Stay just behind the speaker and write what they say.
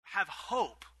have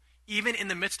hope even in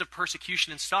the midst of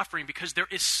persecution and suffering, because there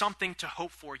is something to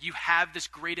hope for. You have this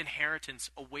great inheritance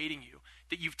awaiting you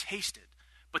that you've tasted,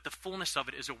 but the fullness of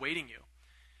it is awaiting you.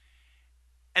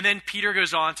 And then Peter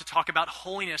goes on to talk about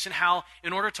holiness and how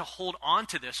in order to hold on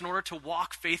to this, in order to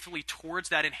walk faithfully towards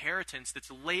that inheritance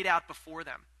that's laid out before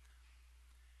them,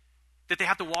 that they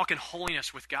have to walk in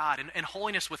holiness with God. And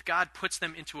holiness with God puts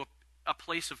them into a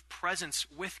place of presence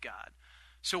with God.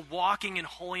 So walking in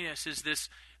holiness is this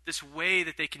way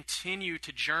that they continue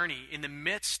to journey in the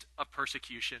midst of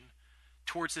persecution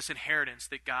towards this inheritance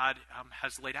that God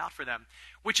has laid out for them,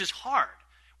 which is hard.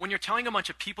 When you're telling a bunch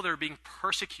of people that are being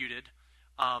persecuted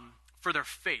for their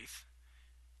faith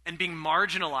and being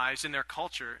marginalized in their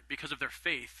culture because of their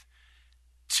faith,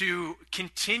 to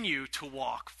continue to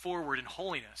walk forward in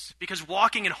holiness. Because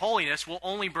walking in holiness will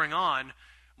only bring on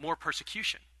more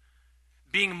persecution.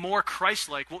 Being more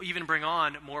Christ-like will even bring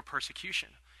on more persecution.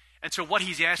 And so what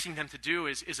he's asking them to do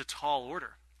is a tall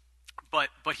order. But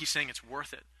he's saying it's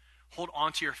worth it. Hold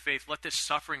on to your faith. Let this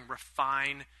suffering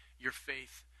refine your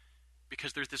faith,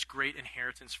 because there's this great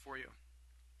inheritance for you.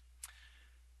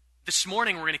 This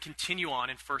morning we're going to continue on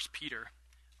in 1 Peter.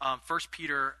 1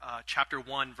 Peter chapter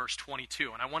 1, verse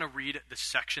 22. And I want to read the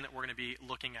section that we're going to be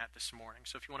looking at this morning.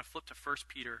 So if you want to flip to 1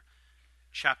 Peter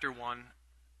chapter 1,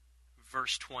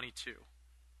 verse 22.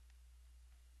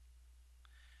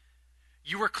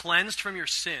 You were cleansed from your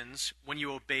sins when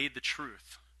you obeyed the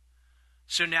truth.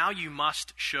 So now you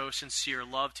must show sincere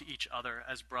love to each other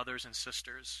as brothers and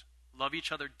sisters. Love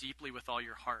each other deeply with all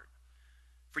your heart.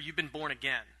 For you've been born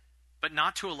again, but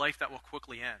not to a life that will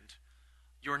quickly end.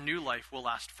 Your new life will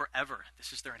last forever.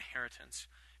 This is their inheritance,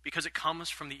 because it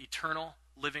comes from the eternal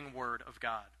living word of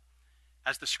God.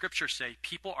 As the scriptures say,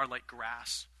 people are like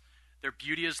grass. Their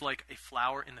beauty is like a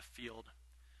flower in the field.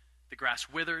 The grass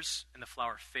withers and the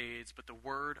flower fades, but the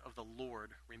word of the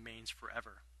Lord remains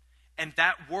forever. And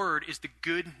that word is the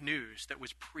good news that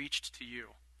was preached to you.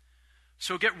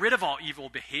 So get rid of all evil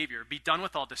behavior. Be done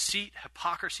with all deceit,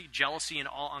 hypocrisy, jealousy, and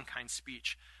all unkind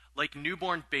speech. Like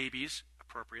newborn babies,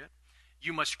 appropriate,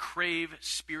 you must crave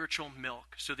spiritual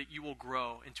milk so that you will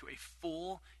grow into a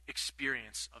full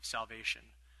experience of salvation.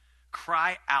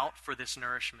 Cry out for this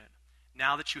nourishment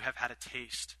now that you have had a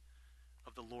taste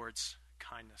of the Lord's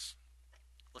kindness.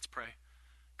 Let's pray.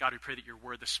 God, we pray that your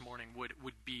word this morning would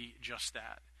be just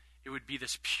that. It would be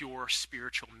this pure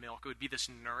spiritual milk. It would be this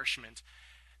nourishment.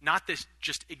 Not that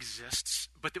just exists,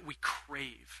 but that we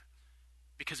crave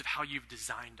because of how you've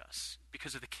designed us,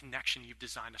 because of the connection you've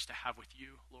designed us to have with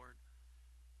you, Lord.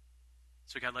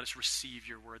 So God, let us receive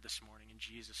your word this morning in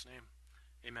Jesus' name.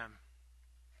 Amen.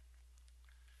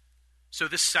 So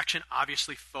this section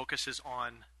obviously focuses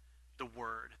on the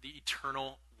word, the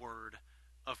eternal word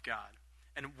of God.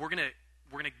 And we're going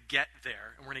to get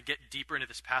there, and we're going to get deeper into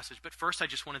this passage. But first, I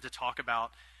just wanted to talk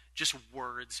about just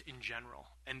words in general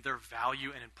and their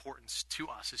value and importance to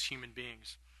us as human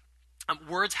beings.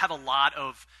 Words have a lot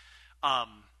of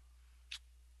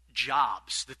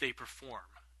jobs that they perform,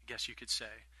 I guess you could say.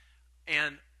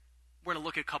 And we're going to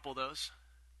look at a couple of those.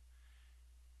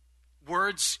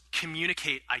 Words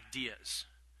communicate ideas.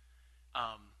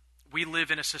 We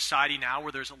live in a society now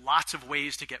where there's lots of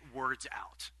ways to get words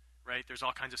out, right? There's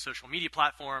all kinds of social media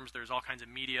platforms. There's all kinds of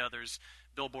media. There's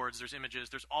billboards. There's images.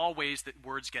 There's all ways that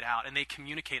words get out, and they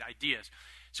communicate ideas.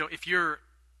 So if you're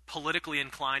politically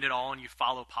inclined at all and you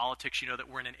follow politics, you know that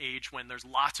we're in an age when there's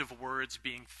lots of words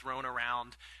being thrown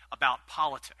around about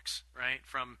politics, right?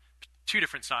 From two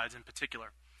different sides in particular.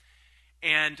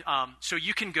 And so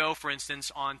you can go, for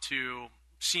instance, onto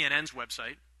CNN's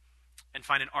website and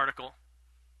find an article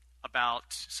about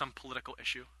some political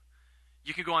issue.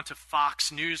 You can go onto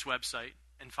Fox News website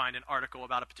and find an article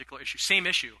about a particular issue. Same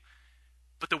issue,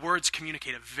 but the words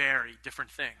communicate a very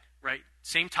different thing, right?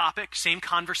 Same topic, same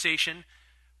conversation,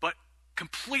 but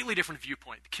completely different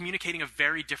viewpoint, communicating a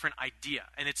very different idea.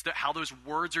 And it's how those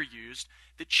words are used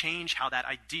that change how that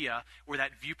idea or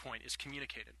that viewpoint is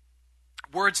communicated.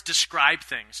 Words describe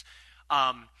things.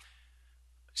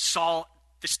 Saw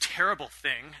this terrible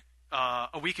thing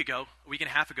a week and a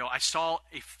half ago. I saw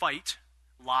a fight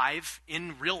live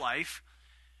in real life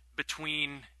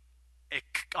between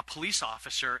a police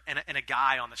officer and a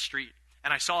guy on the street.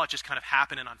 And I saw it just kind of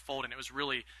happen and unfold, and it was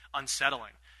really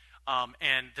unsettling.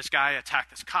 And this guy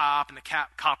attacked this cop, and the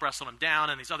cop wrestled him down,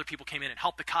 and these other people came in and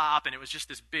helped the cop, and it was just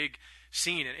this big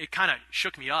scene, and it kind of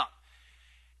shook me up.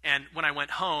 And when I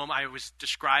went home, I was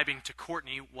describing to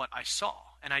Courtney what I saw.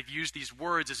 And I've used these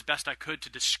words as best I could to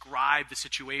describe the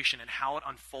situation and how it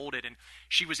unfolded. And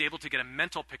she was able to get a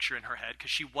mental picture in her head,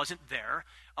 because she wasn't there,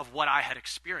 of what I had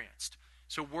experienced.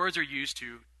 So words are used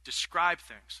to describe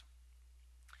things.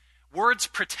 Words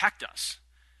protect us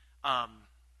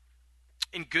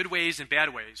in good ways and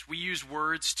bad ways. We use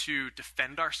words to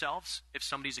defend ourselves if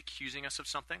somebody's accusing us of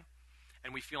something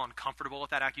and we feel uncomfortable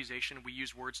with that accusation. We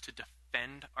use words to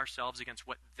defend ourselves against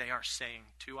what they are saying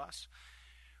to us.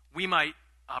 We might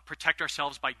protect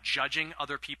ourselves by judging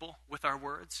other people with our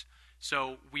words.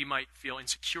 So we might feel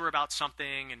insecure about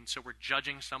something, and so we're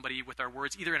judging somebody with our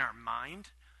words, either in our mind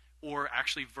or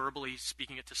actually verbally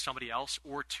speaking it to somebody else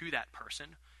or to that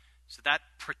person. So that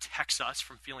protects us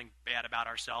from feeling bad about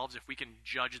ourselves if we can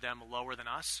judge them lower than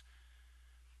us.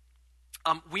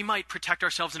 We might protect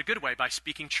ourselves in a good way by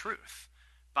speaking truth,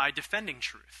 by defending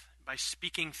truth, by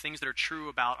speaking things that are true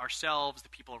about ourselves, the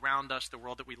people around us, the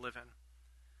world that we live in.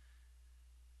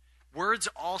 Words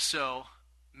also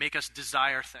make us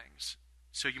desire things.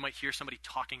 So you might hear somebody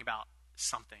talking about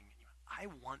something. I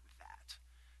want that.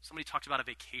 Somebody talks about a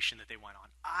vacation that they went on.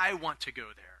 I want to go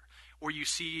there. Or you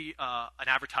see an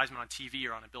advertisement on TV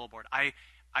or on a billboard. I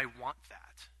want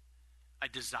that. I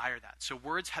desire that. So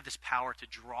words have this power to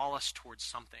draw us towards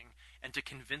something and to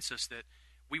convince us that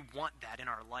we want that in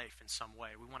our life in some way.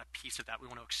 We want a piece of that. We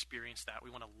want to experience that.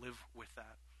 We want to live with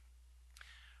that.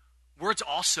 Words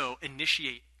also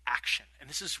initiate action. And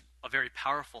this is a very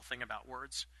powerful thing about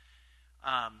words.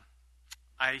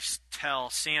 I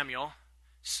tell Samuel,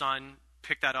 son,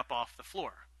 pick that up off the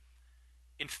floor.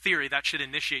 In theory, that should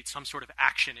initiate some sort of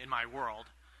action in my world.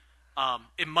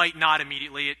 It might not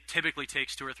immediately. It typically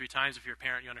takes 2 or 3 times. If you're a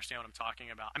parent, you understand what I'm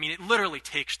talking about. I mean, it literally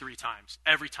takes 3 times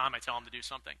every time I tell him to do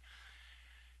something.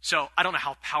 So I don't know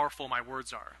how powerful my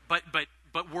words are, but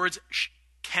words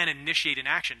can initiate an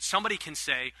action. Somebody can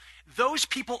say, those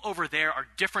people over there are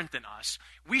different than us.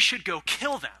 We should go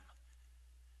kill them.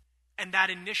 And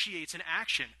that initiates an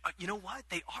action. You know what?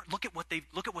 They are. Look at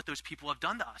what those people have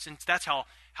done to us. And that's how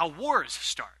wars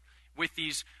start, with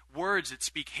these words that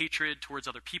speak hatred towards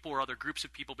other people or other groups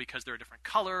of people because they're a different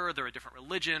color, or they're a different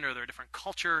religion, or they're a different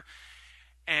culture.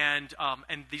 And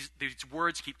these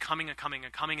words keep coming and coming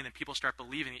and coming, and then people start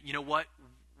believing it. You know what?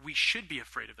 We should be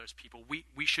afraid of those people.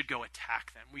 We should go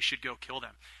attack them. We should go kill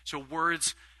them. So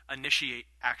words initiate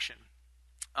action.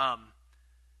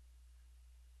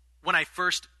 When I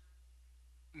first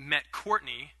met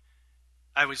Courtney,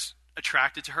 I was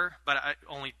attracted to her, but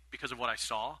only because of what I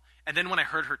saw. And then when I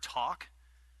heard her talk,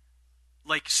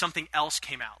 like something else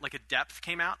came out, like a depth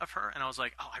came out of her, and I was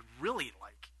like, oh, I really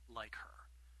like her.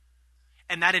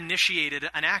 And that initiated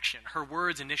an action. Her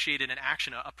words initiated an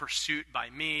action, a pursuit by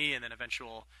me, and then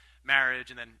eventual marriage,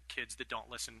 and then kids that don't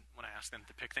listen when I ask them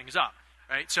to pick things up,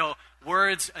 right? So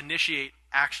words initiate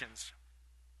actions.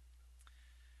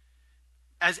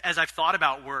 As I've thought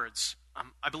about words,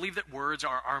 I believe that words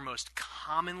are our most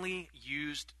commonly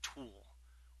used tool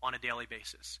on a daily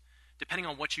basis. Depending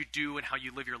on what you do and how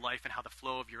you live your life and how the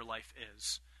flow of your life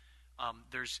is,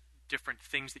 there's different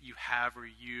things that you have or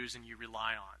use and you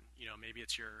rely on. You know, maybe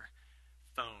it's your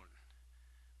phone.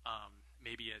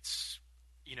 Maybe it's,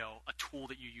 a tool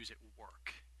that you use at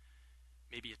work.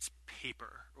 Maybe it's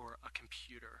paper or a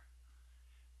computer.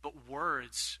 But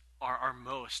words are our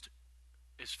most,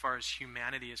 as far as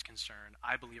humanity is concerned,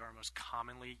 I believe our most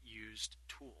commonly used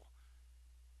tool.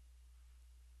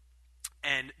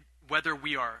 And whether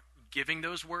we are giving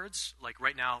those words, like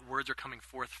right now, words are coming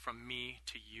forth from me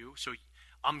to you. So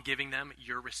I'm giving them,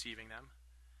 you're receiving them.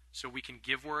 So we can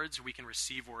give words, we can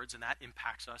receive words, and that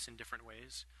impacts us in different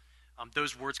ways.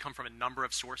 Those words come from a number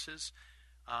of sources.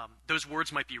 Those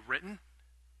words might be written.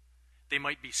 They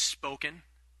might be spoken.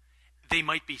 They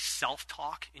might be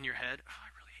self-talk in your head. Oh, I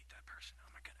really hate that person.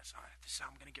 Oh my goodness, this is how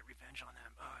I'm going to get revenge on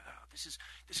them. This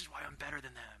is why I'm better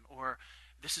than them. Or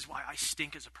this is why I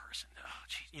stink as a person. Oh,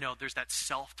 geez. There's that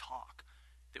self-talk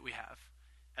that we have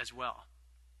as well.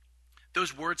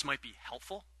 Those words might be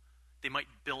helpful. They might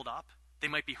build up. They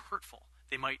might be hurtful.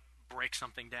 They might break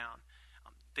something down.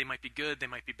 They might be good. They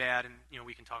might be bad. And,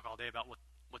 we can talk all day about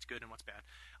what's good and what's bad.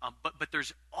 But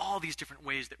there's all these different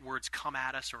ways that words come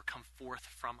at us or come forth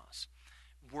from us.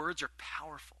 Words are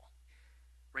powerful,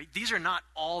 right? These are not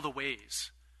all the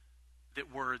ways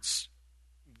that words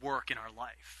work in our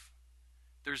life.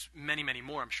 There's many, many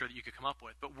more I'm sure that you could come up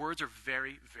with. But words are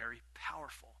very, very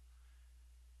powerful.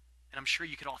 And I'm sure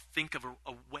you could all think of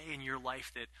a way in your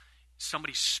life that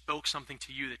somebody spoke something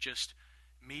to you that just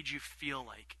made you feel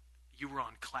like you were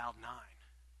on cloud 9.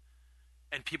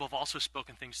 And people have also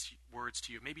spoken words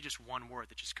to you, maybe just one word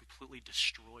that just completely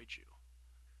destroyed you.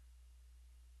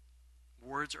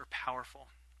 Words are powerful.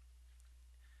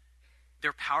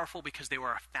 They're powerful because they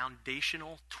are a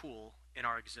foundational tool in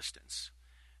our existence.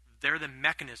 They're the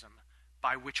mechanism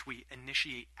by which we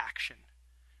initiate action.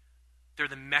 They're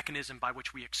the mechanism by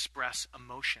which we express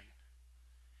emotion.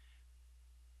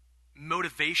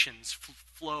 Motivations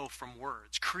flow from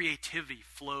words. Creativity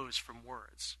flows from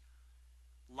words.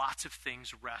 Lots of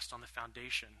things rest on the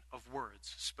foundation of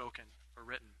words spoken or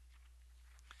written.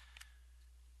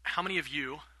 How many of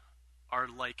you are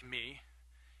like me,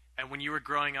 and when you were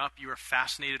growing up, you were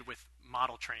fascinated with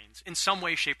model trains in some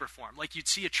way, shape, or form? Like you'd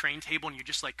see a train table and you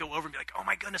just like go over and be like, oh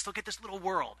my goodness, look at this little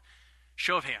world.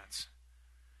 Show of hands.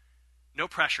 No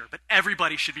pressure, but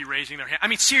everybody should be raising their hand. I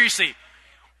mean, seriously,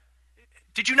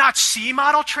 did you not see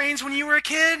model trains when you were a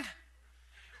kid?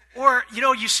 Or,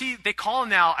 you see, they call them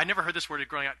now, I never heard this word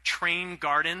growing up, train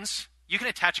gardens. You can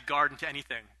attach garden to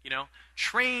anything,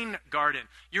 Train garden.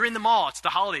 You're in the mall, it's the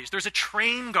holidays. There's a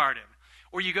train garden.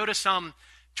 Or you go to some,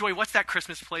 Joy, what's that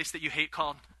Christmas place that you hate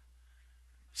called?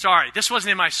 Sorry, this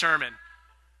wasn't in my sermon.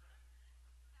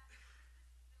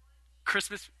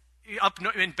 Christmas, up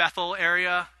in Bethel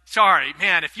area. Sorry,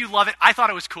 man, if you love it, I thought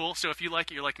it was cool, so if you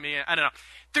like it, you're like me. I don't know.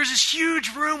 There's this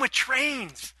huge room with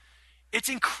trains. It's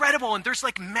incredible, and there's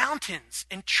like mountains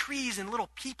and trees and little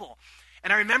people.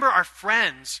 And I remember our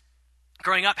friends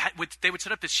growing up, they would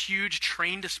set up this huge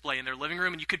train display in their living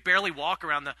room, and you could barely walk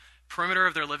around the perimeter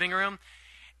of their living room.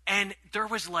 And there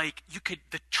was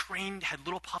the train had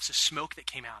little puffs of smoke that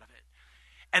came out of it.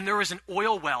 And there was an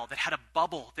oil well that had a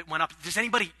bubble that went up. Does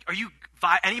anybody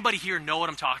here know what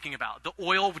I'm talking about? The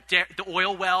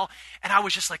oil well. And I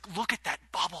was just like, look at that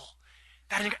bubble.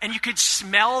 And you could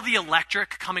smell the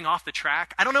electric coming off the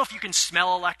track. I don't know if you can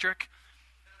smell electric,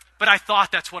 but I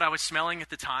thought that's what I was smelling at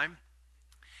the time.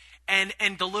 And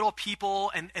the little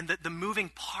people and the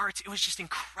moving parts, it was just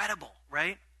incredible,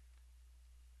 right?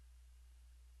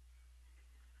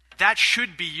 That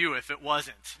should be you if it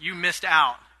wasn't. You missed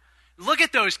out. Look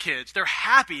at those kids. They're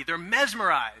happy. They're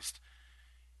mesmerized.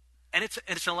 And it's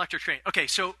an electric train. Okay,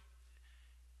 so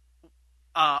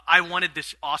I wanted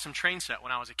this awesome train set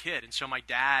when I was a kid. And so my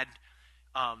dad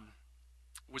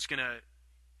was going to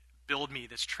build me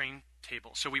this train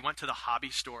table. So we went to the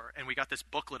hobby store and we got this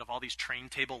booklet of all these train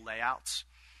table layouts.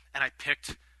 And I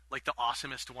picked like the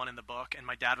awesomest one in the book. And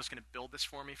my dad was going to build this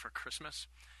for me for Christmas.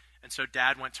 And so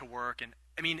Dad went to work. And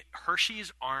I mean,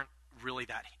 Hershey's aren't really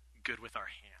that good with our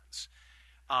hands.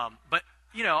 But,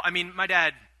 my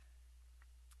dad,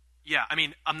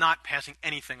 I'm not passing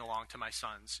anything along to my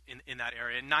sons in that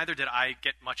area. And neither did I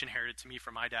get much inherited to me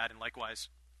from my dad, and likewise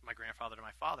my grandfather to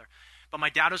my father. But my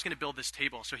dad was going to build this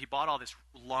table, so he bought all this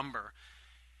lumber.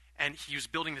 And he was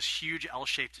building this huge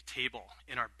L-shaped table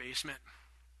in our basement.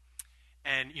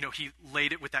 And, he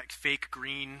laid it with that fake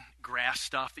green grass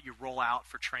stuff that you roll out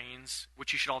for trains,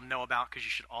 which you should all know about because you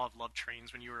should all have loved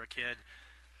trains when you were a kid.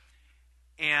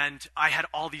 And I had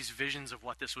all these visions of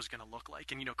what this was going to look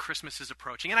like. And, Christmas is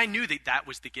approaching. And I knew that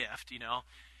was the gift,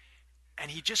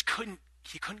 And he just couldn't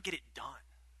get it done.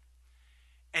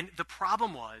 And the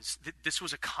problem was that this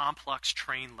was a complex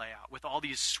train layout with all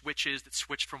these switches that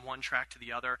switched from one track to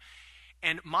the other.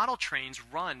 And model trains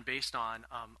run based on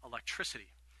electricity.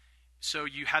 So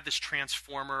you have this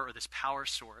transformer or this power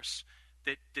source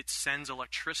that sends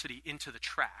electricity into the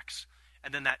tracks.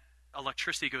 And then that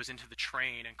electricity goes into the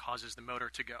train and causes the motor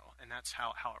to go. And that's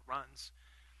how it runs.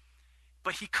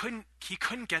 But he couldn't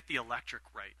get the electric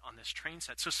right on this train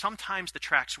set. So sometimes the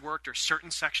tracks worked or certain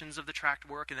sections of the track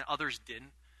worked and then others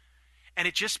didn't. And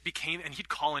it just became, and he'd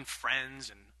call in friends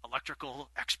and electrical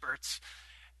experts.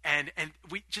 And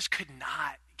we just could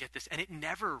not get this. And it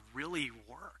never really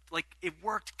worked. Like, it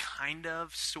worked kind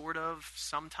of, sort of,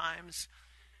 sometimes.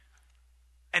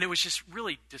 And it was just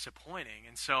really disappointing.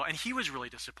 And he was really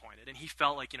disappointed. And he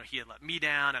felt like, he had let me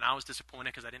down. And I was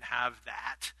disappointed because I didn't have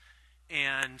that.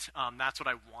 And that's what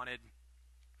I wanted.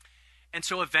 And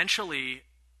so eventually,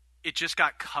 it just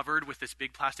got covered with this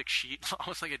big plastic sheet.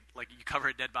 Almost like you cover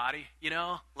a dead body,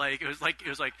 Like, it was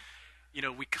like,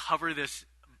 we cover this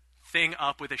thing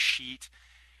up with a sheet.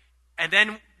 And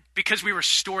then because we were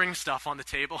storing stuff on the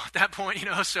table at that point,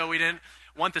 so we didn't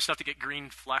want the stuff to get green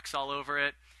flecks all over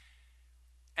it.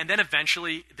 And then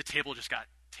eventually the table just got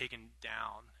taken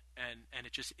down and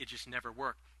it just never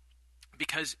worked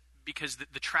because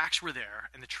the tracks were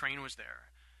there and the train was there,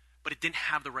 but it didn't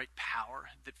have the right power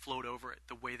that flowed over it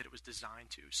the way that it was designed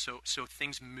to. So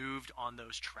things moved on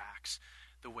those tracks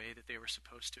the way that they were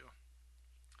supposed to.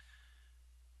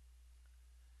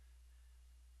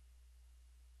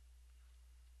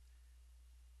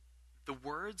 The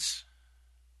words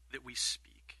that we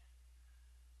speak,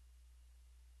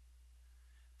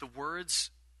 the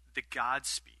words that God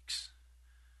speaks,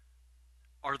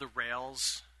 are the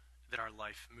rails that our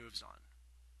life moves on.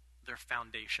 They're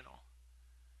foundational.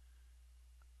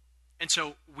 And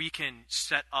so we can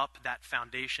set up that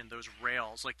foundation, those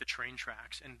rails, like the train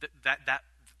tracks, and that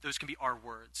those can be our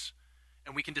words.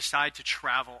 And we can decide to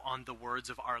travel on the words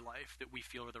of our life that we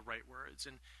feel are the right words.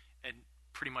 And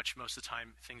pretty much most of the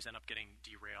time, things end up getting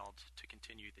derailed, to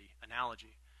continue the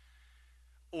analogy.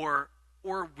 Or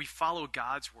we follow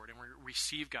God's word and we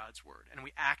receive God's word and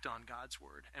we act on God's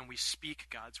word and we speak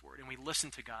God's word and we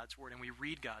listen to God's word and we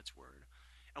read God's word.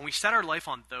 And we set our life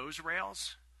on those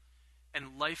rails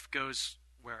and life goes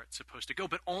where it's supposed to go,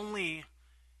 but only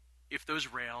if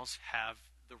those rails have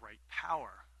the right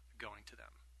power going to them.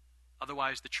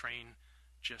 Otherwise, the train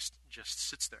just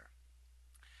sits there.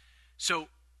 So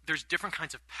there's different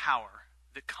kinds of power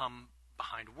that come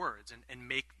behind words and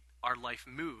make our life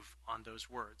move on those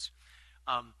words.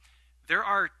 There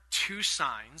are 2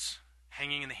 signs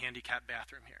hanging in the handicapped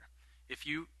bathroom here. If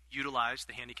you utilize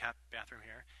the handicapped bathroom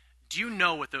here, do you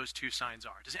know what those 2 signs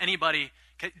are? Does anybody,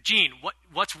 Gene,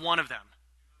 what's one of them?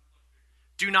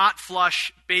 Do not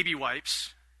flush baby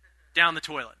wipes down the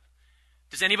toilet.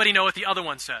 Does anybody know what the other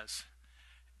one says?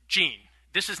 Gene,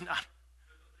 this is not.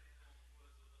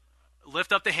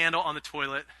 Lift up the handle on the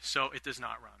toilet so it does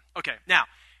not run. Okay, now,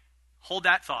 hold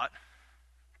that thought.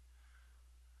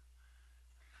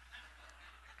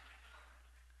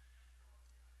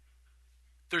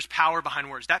 There's power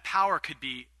behind words. That power could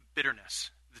be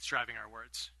bitterness that's driving our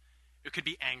words. It could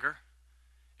be anger.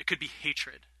 It could be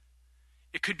hatred.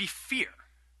 It could be fear.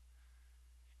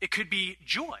 It could be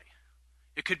joy.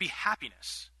 It could be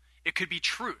happiness. It could be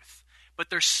truth. But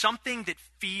there's something that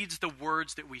feeds the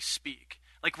words that we speak.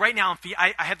 Like right now,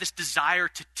 I have this desire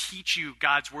to teach you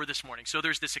God's word this morning. So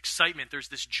there's this excitement, there's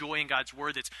this joy in God's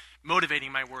word that's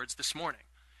motivating my words this morning.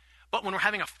 But when we're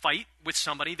having a fight with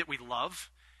somebody that we love,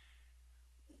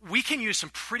 we can use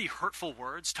some pretty hurtful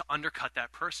words to undercut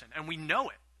that person. And we know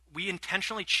it. We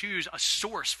intentionally choose a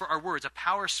source for our words, a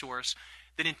power source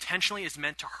that intentionally is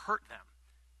meant to hurt them.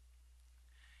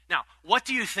 Now, what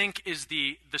do you think is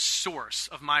the source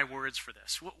of my words for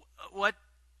this? What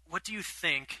do you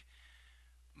think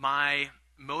my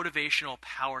motivational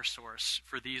power source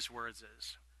for these words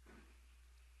is?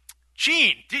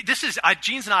 Gene,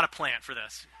 Gene's not a plant for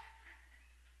this.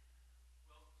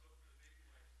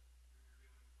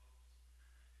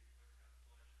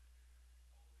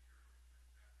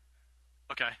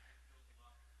 Okay.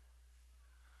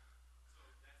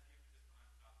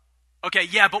 Okay,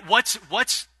 yeah, but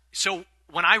what's so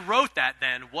when I wrote that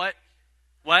then, what?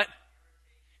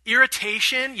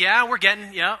 Irritation, yeah, we're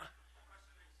getting, yeah.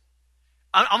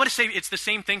 I'm going to say it's the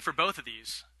same thing for both of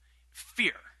these.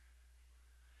 Fear.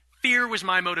 Fear was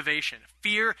my motivation.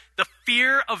 Fear, the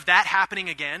fear of that happening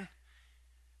again,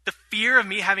 the fear of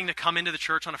me having to come into the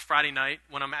church on a Friday night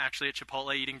when I'm actually at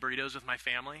Chipotle eating burritos with my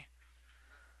family,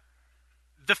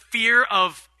 the fear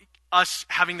of us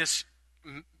having this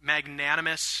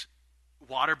magnanimous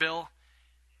water bill,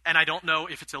 and I don't know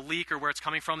if it's a leak or where it's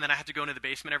coming from, then I have to go into the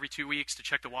basement every 2 weeks to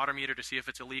check the water meter to see if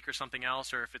it's a leak or something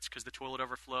else, or if it's because the toilet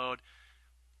overflowed.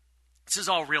 This is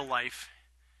all real life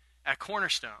at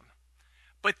Cornerstone.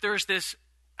 But there's this,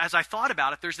 as I thought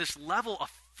about it, there's this level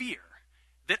of fear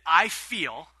that I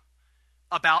feel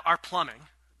about our plumbing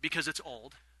because it's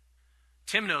old.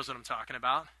 Tim knows what I'm talking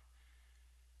about.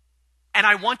 And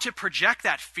I want to project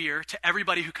that fear to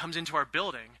everybody who comes into our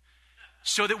building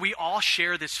so that we all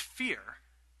share this fear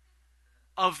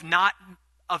of not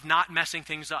messing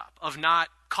things up, of not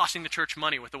costing the church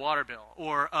money with the water bill,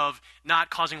 or of not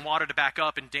causing water to back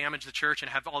up and damage the church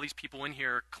and have all these people in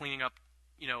here cleaning up,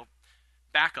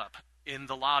 backup in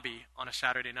the lobby on a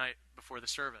Saturday night before the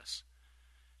service.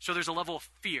 So there's a level of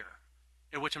fear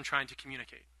at which I'm trying to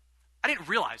communicate. I didn't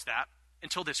realize that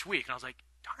until this week, and I was like,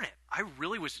 darn it, I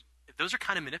really was, those are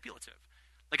kind of manipulative.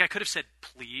 Like I could have said,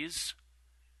 please.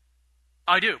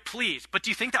 I do, please. But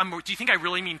do you think I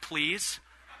really mean please?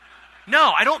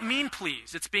 No, I don't mean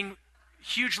please. It's being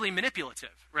hugely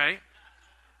manipulative, right?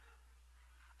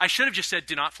 I should have just said,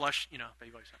 do not flush,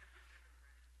 baby wipes.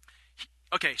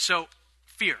 Okay, so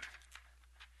fear.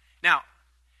 Now,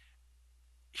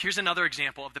 here's another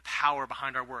example of the power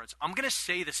behind our words. I'm going to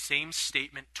say the same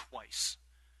statement twice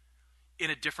in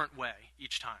a different way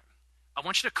each time. I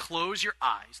want you to close your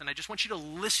eyes, and I just want you to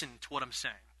listen to what I'm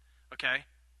saying, okay?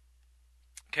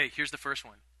 Okay, here's the first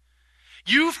one.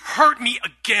 You've hurt me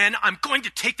again. I'm going to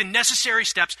take the necessary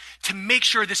steps to make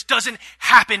sure this doesn't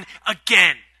happen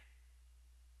again.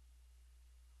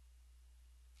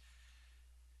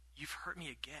 You've hurt me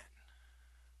again.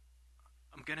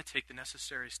 I'm going to take the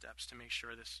necessary steps to make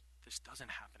sure this doesn't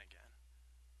happen again.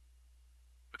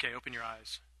 Okay, open your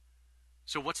eyes.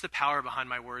 So what's the power behind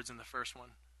my words in the first one?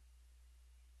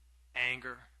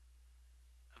 Anger,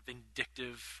 a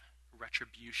vindictive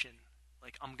retribution.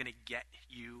 Like, I'm going to get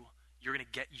you. You're going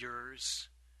to get yours.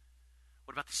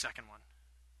 What about the second one?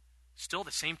 Still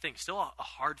the same thing. Still a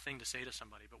hard thing to say to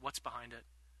somebody, but what's behind it?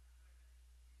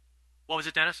 What was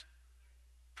it, Dennis?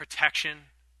 Protection,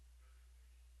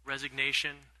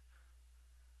 resignation.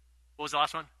 What was the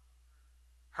last one?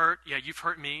 Hurt. Yeah, you've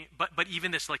hurt me. But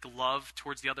even this like love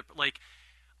towards the other, like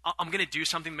I'm going to do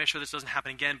something to make sure this doesn't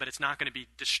happen again, but it's not going to be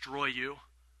destroy you.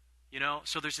 You know?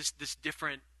 So there's this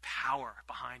different power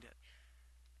behind it.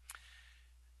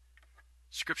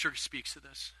 Scripture speaks to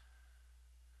this.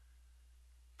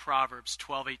 Proverbs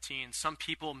 12:18. Some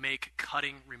people make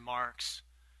cutting remarks,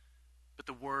 but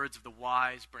the words of the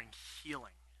wise bring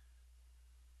healing.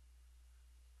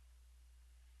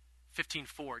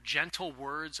 15:4. Gentle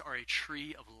words are a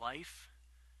tree of life.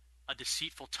 A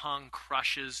deceitful tongue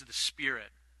crushes the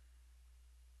spirit.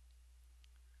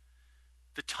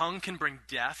 The tongue can bring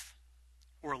death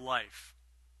or life.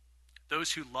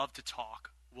 Those who love to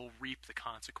talk will reap the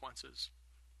consequences.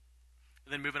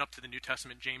 And then moving up to the New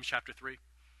Testament, James chapter 3.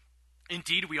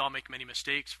 Indeed, we all make many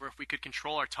mistakes, for if we could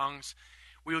control our tongues,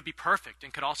 we would be perfect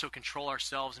and could also control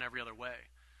ourselves in every other way.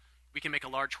 We can make a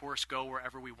large horse go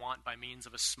wherever we want by means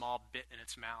of a small bit in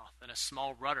its mouth, and a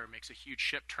small rudder makes a huge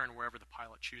ship turn wherever the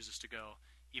pilot chooses to go,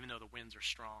 even though the winds are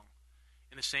strong.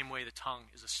 In the same way, the tongue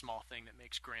is a small thing that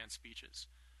makes grand speeches,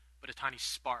 but a tiny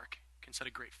spark can set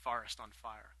a great forest on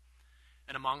fire.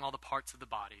 And among all the parts of the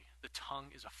body, the tongue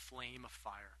is a flame of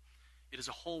fire. It is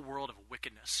a whole world of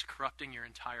wickedness, corrupting your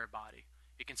entire body.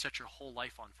 It can set your whole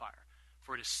life on fire,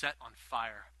 for it is set on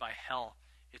fire by hell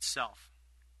itself.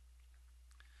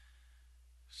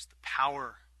 It's the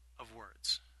power of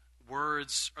words.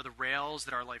 Words are the rails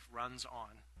that our life runs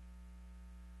on.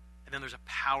 And then there's a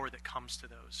power that comes to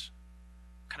those.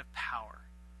 What kind of power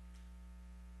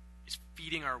is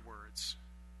feeding our words?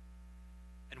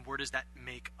 And where does that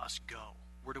make us go?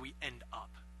 Where do we end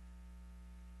up?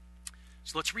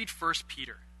 So let's read 1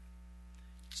 Peter.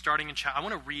 Starting in I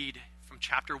want to read from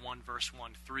chapter 1, verse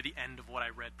 1 through the end of what I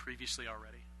read previously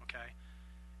already, okay?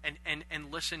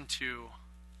 And listen to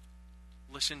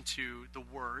the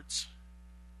words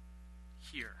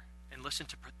here, and listen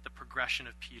to the progression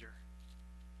of Peter.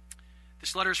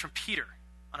 This letter is from Peter,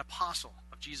 an apostle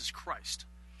of Jesus Christ.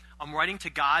 I'm writing to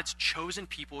God's chosen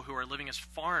people who are living as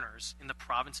foreigners in the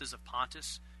provinces of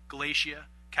Pontus, Galatia,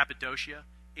 Cappadocia,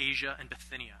 Asia, and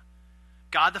Bithynia.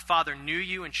 God the Father knew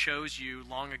you and chose you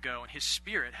long ago, and his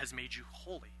Spirit has made you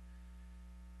holy.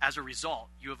 As a result,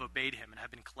 you have obeyed him and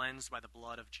have been cleansed by the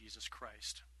blood of Jesus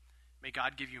Christ. May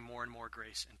God give you more and more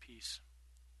grace and peace.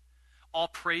 All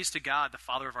praise to God, the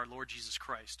Father of our Lord Jesus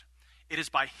Christ. It is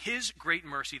by his great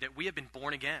mercy that we have been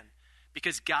born again,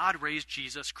 because God raised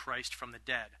Jesus Christ from the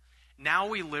dead. Now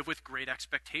we live with great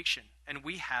expectation, and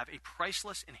we have a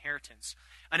priceless inheritance,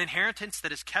 an inheritance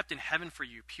that is kept in heaven for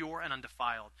you, pure and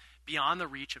undefiled, beyond the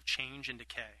reach of change and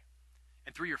decay.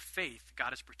 And through your faith,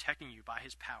 God is protecting you by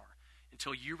his power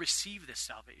until you receive this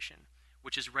salvation,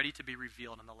 which is ready to be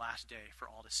revealed in the last day for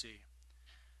all to see.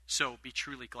 So be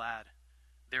truly glad.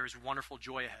 There is wonderful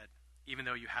joy ahead, even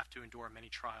though you have to endure many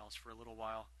trials for a little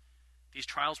while. These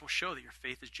trials will show that your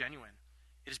faith is genuine.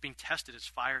 It is being tested as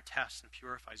fire tests and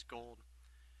purifies gold,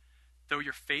 though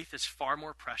your faith is far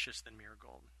more precious than mere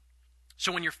gold.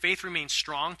 So when your faith remains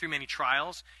strong through many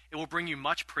trials, it will bring you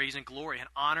much praise and glory and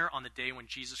honor on the day when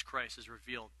Jesus Christ is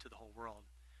revealed to the whole world.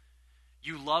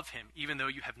 You love him even though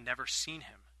you have never seen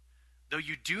him. Though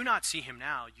you do not see him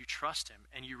now, you trust him,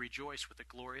 and you rejoice with a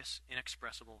glorious,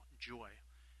 inexpressible joy.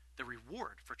 The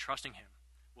reward for trusting him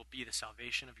will be the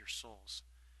salvation of your souls.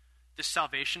 This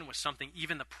salvation was something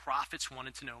even the prophets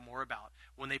wanted to know more about.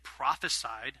 When they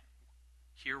prophesied,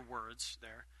 hear words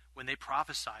there, when they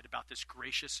prophesied about this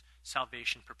gracious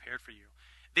salvation prepared for you,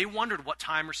 they wondered what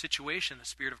time or situation the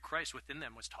Spirit of Christ within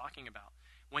them was talking about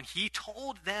when he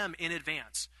told them in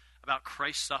advance about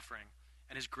Christ's suffering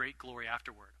and his great glory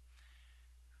afterward.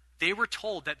 They were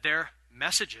told that their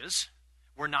messages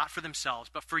were not for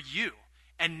themselves, but for you.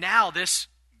 And now this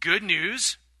good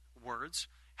news, words,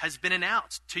 has been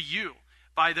announced to you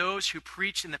by those who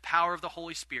preach in the power of the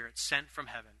Holy Spirit sent from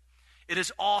heaven. It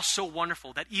is all so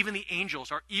wonderful that even the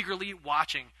angels are eagerly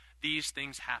watching these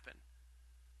things happen.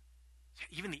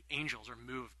 Even the angels are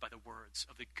moved by the words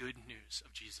of the good news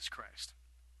of Jesus Christ.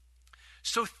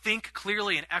 So think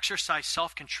clearly and exercise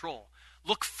self-control.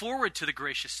 Look forward to the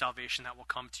gracious salvation that will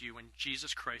come to you when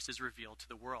Jesus Christ is revealed to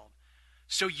the world.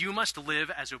 So you must live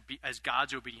as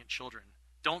God's obedient children.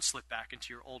 Don't slip back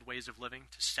into your old ways of living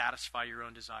to satisfy your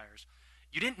own desires.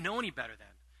 You didn't know any better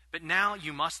then, but now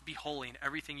you must be holy in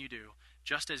everything you do,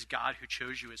 just as God who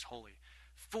chose you is holy.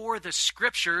 For the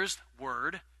scriptures,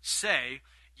 word, say,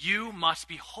 you must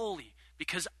be holy,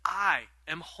 because I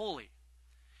am holy.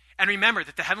 And remember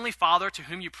that the Heavenly Father to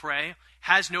whom you pray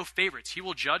has no favorites. He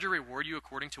will judge or reward you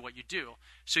according to what you do.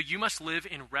 So you must live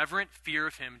in reverent fear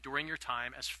of him during your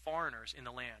time as foreigners in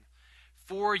the land.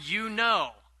 For you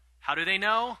know, how do they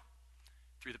know?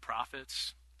 Through the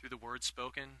prophets, through the words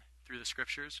spoken, through the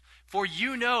scriptures. For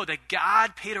you know that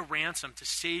God paid a ransom to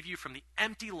save you from the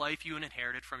empty life you had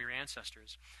inherited from your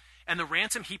ancestors. And the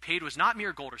ransom he paid was not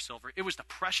mere gold or silver. It was the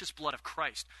precious blood of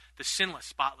Christ, the sinless,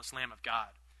 spotless Lamb of God.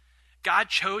 God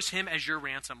chose him as your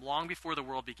ransom long before the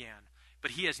world began, but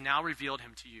he has now revealed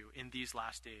him to you in these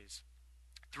last days.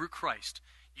 Through Christ,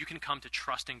 you can come to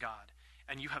trust in God,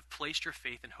 and you have placed your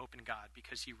faith and hope in God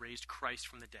because he raised Christ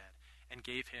from the dead and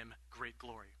gave him great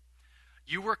glory.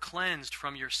 You were cleansed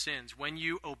from your sins when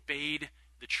you obeyed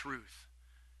the truth,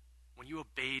 when you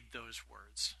obeyed those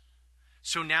words.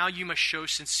 So now you must show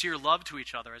sincere love to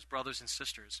each other as brothers and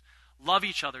sisters. Love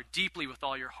each other deeply with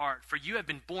all your heart, for you have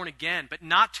been born again, but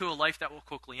not to a life that will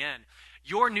quickly end.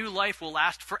 Your new life will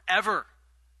last forever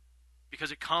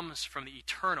because it comes from the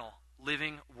eternal,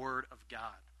 living Word of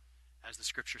God. As the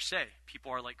scriptures say,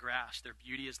 people are like grass. Their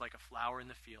beauty is like a flower in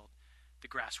the field. The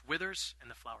grass withers and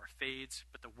the flower fades,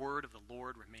 but the word of the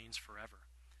Lord remains forever.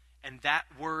 And that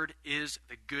word is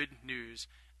the good news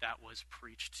that was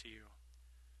preached to you.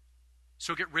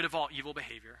 So get rid of all evil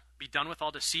behavior. Be done with all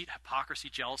deceit, hypocrisy,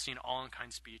 jealousy, and all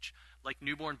unkind speech. Like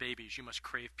newborn babies, you must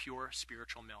crave pure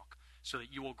spiritual milk so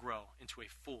that you will grow into a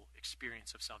full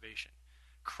experience of salvation.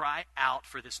 Cry out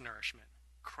for this nourishment.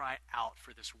 Cry out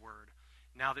for this word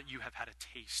now that you have had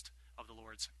a taste of the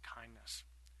Lord's kindness.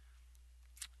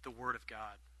 The word of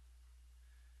God.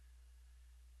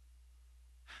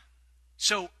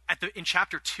 So in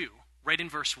chapter 2, right in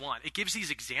verse 1, it gives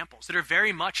these examples that are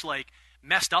very much like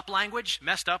messed up language,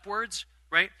 messed up words,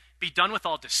 right? Be done with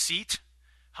all deceit,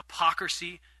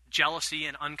 hypocrisy, jealousy,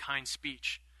 and unkind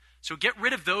speech. So get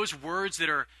rid of those words that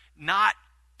are not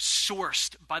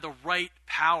sourced by the right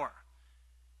power.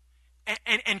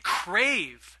 And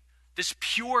crave this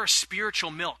pure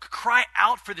spiritual milk. Cry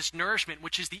out for this nourishment,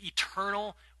 which is the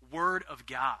eternal Word of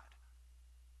God.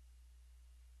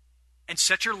 And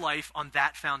set your life on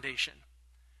that foundation.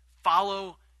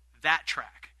 Follow that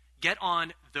track. Get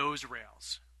on those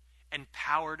rails,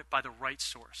 empowered by the right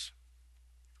source.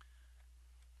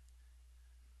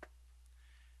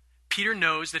 Peter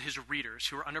knows that his readers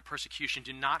who are under persecution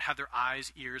do not have their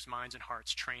eyes, ears, minds, and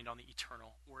hearts trained on the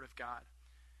eternal Word of God.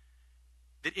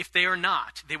 That if they are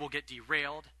not, they will get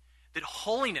derailed, that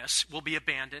holiness will be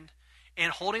abandoned,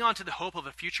 and holding on to the hope of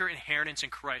a future inheritance in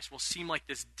Christ will seem like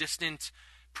this distant,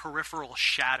 peripheral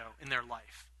shadow in their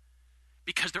life.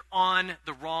 Because they're on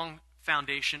the wrong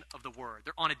foundation of the Word.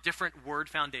 They're on a different Word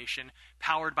foundation,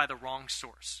 powered by the wrong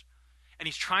source. And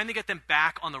he's trying to get them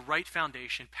back on the right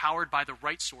foundation, powered by the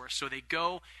right source, so they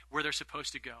go where they're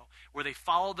supposed to go, where they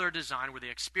follow their design, where they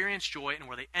experience joy, and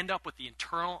where they end up with the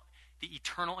eternal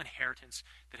inheritance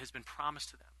that has been promised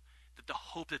to them, that the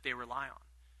hope that they rely on.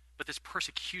 But this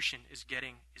persecution is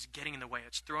getting in the way.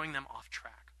 It's throwing them off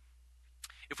track.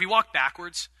 If we walk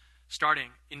backwards, starting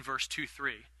in verse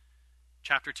 2-3,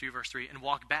 chapter 2, verse 3, and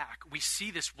walk back, we see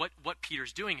this, what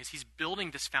Peter's doing is he's building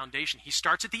this foundation. He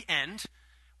starts at the end,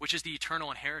 which is the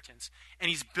eternal inheritance, and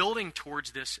he's building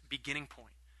towards this beginning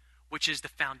point, which is the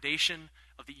foundation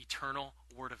of the eternal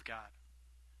Word of God.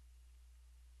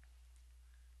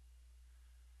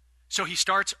 So he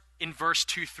starts in verse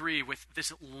 2-3 with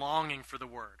this longing for the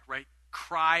Word, right?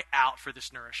 Cry out for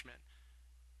this nourishment.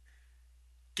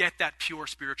 Get that pure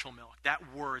spiritual milk,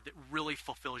 that Word that really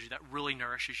fulfills you, that really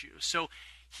nourishes you. So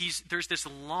there's this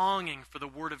longing for the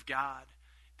Word of God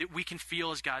that we can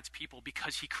feel as God's people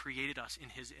because he created us in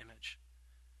his image.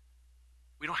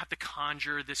 We don't have to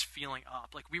conjure this feeling up.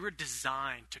 Like, we were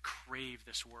designed to crave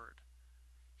this Word,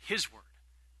 his Word,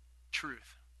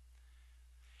 truth.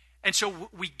 And so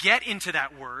we get into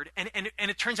that Word, and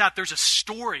it turns out there's a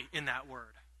story in that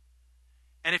Word.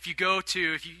 And if you go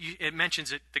to, it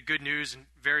mentions it, the good news and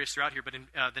various throughout here, but in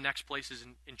the next place is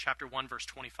in chapter 1, verse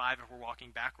 25, if we're walking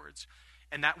backwards.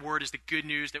 And that Word is the good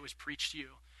news that was preached to you.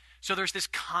 So there's this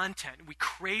content. We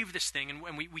crave this thing,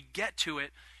 and we get to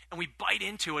it, and we bite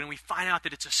into it, and we find out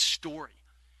that it's a story.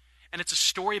 And it's a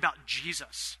story about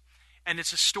Jesus. And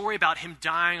it's a story about him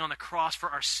dying on the cross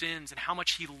for our sins and how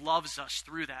much he loves us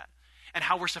through that, and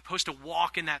how we're supposed to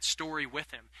walk in that story with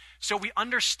him. So we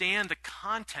understand the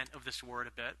content of this Word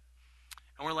a bit,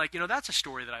 and we're like, that's a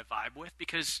story that I vibe with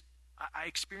because I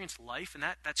experienced life, and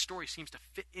that story seems to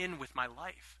fit in with my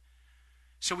life.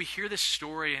 So we hear this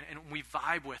story, and we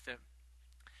vibe with it.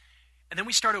 And then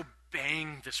we start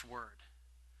obeying this Word.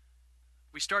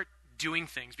 We start doing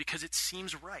things because it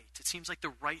seems right. It seems like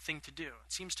the right thing to do.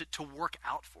 It seems to work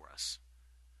out for us.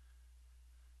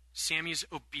 Sammy's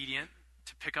obedient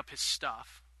to pick up his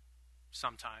stuff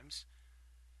sometimes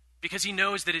because he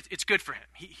knows that it's good for him.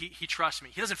 He trusts me.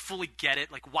 He doesn't fully get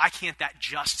it. Like, why can't that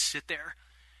just sit there?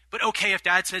 But okay, if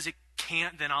Dad says it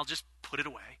can't, then I'll just put it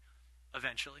away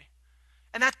eventually.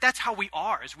 And that's how we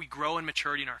are as we grow in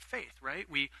maturity in our faith, right?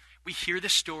 We hear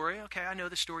this story. Okay, I know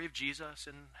the story of Jesus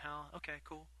and how, okay,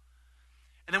 cool.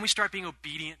 And then we start being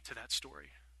obedient to that story.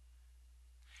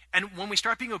 And when we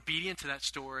start being obedient to that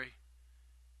story,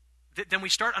 then we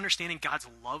start understanding God's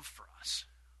love for us.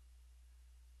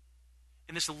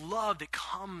 And this love that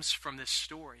comes from this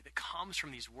story, that comes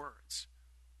from these words.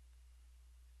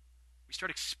 We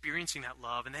start experiencing that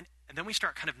love, and then we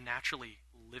start kind of naturally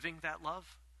living that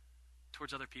love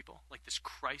towards other people, like this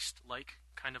Christ-like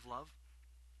kind of love.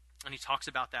 And he talks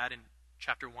about that in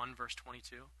chapter 1, verse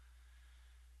 22.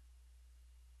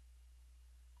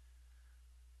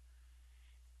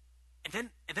 And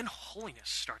then holiness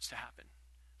starts to happen.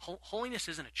 Holiness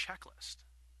isn't a checklist.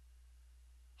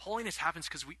 Holiness happens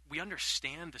because we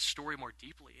understand the story more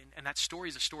deeply, and that story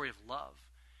is a story of love.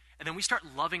 And then we start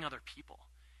loving other people.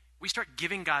 We start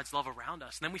giving God's love around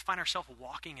us, and then we find ourselves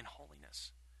walking in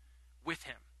holiness with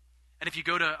him. And if you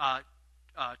go to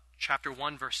chapter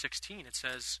 1, verse 16, it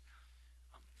says,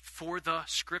 for the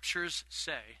scriptures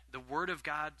say, the word of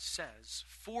God says,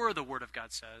 for the word of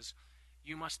God says,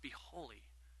 you must be holy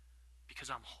because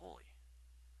I'm holy.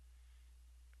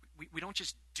 We don't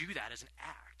just do that as an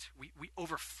act. We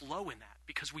overflow in that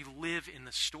because we live in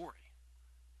the story.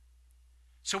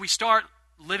 So we start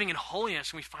living in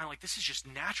holiness and we find like this is just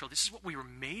natural. This is what we were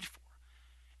made for.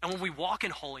 And when we walk in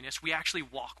holiness, we actually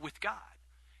walk with God.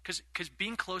 Because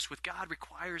being close with God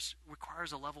requires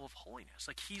a level of holiness.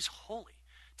 Like he's holy.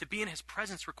 To be in his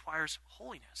presence requires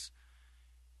holiness.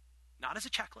 Not as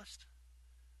a checklist,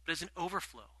 but as an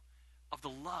overflow of the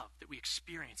love that we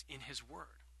experience in his word.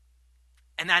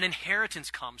 And that inheritance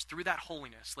comes through that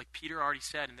holiness, like Peter already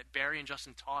said, and that Barry and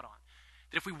Justin taught on.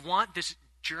 That if we want this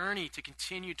journey to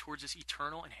continue towards this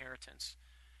eternal inheritance,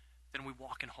 then we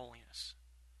walk in holiness.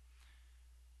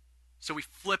 So we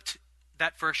flipped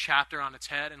that first chapter on its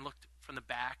head and looked from the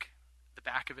back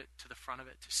of it to the front of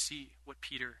it to see what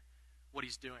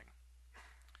he's doing.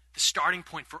 The starting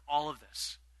point for all of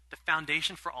this, the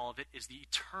foundation for all of it is the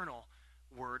eternal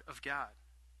Word of God.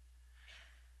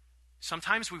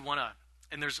 Sometimes we want to,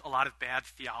 and there's a lot of bad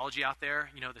theology out there,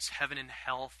 this heaven and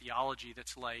hell theology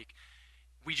that's like,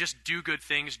 we just do good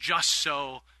things just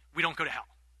so we don't go to hell,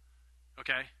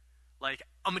 okay? Like,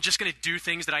 I'm just going to do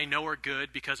things that I know are good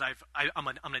because I'm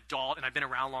an adult and I've been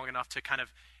around long enough to kind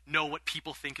of know what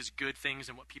people think is good things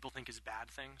and what people think is bad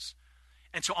things.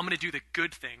 And so I'm going to do the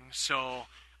good things so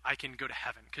I can go to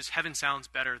heaven, because heaven sounds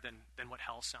better than what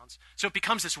hell sounds. So it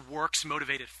becomes this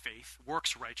works-motivated faith,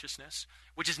 works righteousness,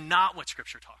 which is not what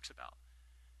Scripture talks about.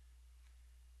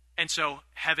 And so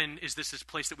heaven is this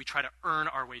place that we try to earn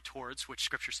our way towards, which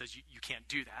Scripture says you can't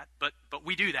do that. But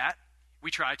we do that.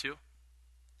 We try to.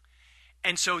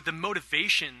 And so the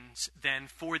motivations then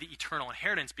for the eternal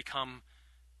inheritance become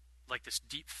like this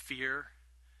deep fear,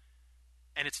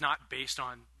 and it's not based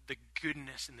on the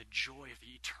goodness and the joy of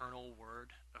the eternal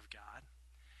Word of God.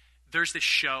 There's this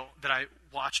show that I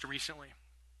watched recently.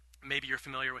 Maybe you're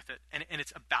familiar with it. And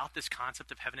it's about this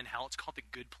concept of heaven and hell. It's called The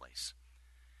Good Place.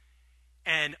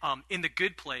 And in The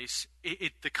Good Place,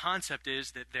 the concept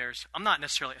is that I'm not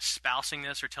necessarily espousing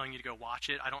this or telling you to go watch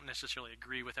it. I don't necessarily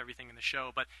agree with everything in the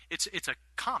show, but it's a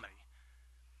comedy.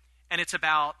 And it's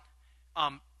about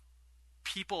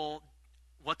people,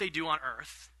 what they do on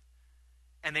earth,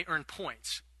 and they earn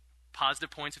points.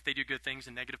 Positive points if they do good things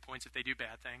and negative points if they do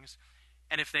bad things.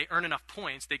 And if they earn enough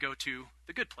points, they go to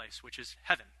the good place, which is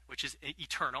heaven, which is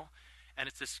eternal. And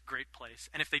it's this great place.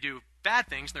 And if they do bad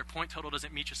things and their point total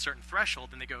doesn't reach a certain threshold,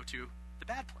 then they go to the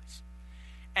bad place.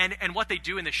 And what they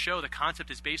do in this show, the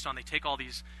concept is based on, they take all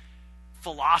these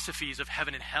philosophies of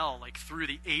heaven and hell, like through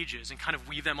the ages, and kind of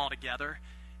weave them all together.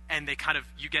 And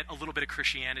you get a little bit of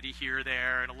Christianity here or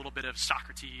there, and a little bit of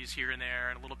Socrates here and there,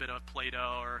 and a little bit of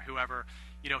Plato or whoever,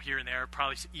 here and there,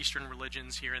 probably Eastern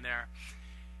religions here and there.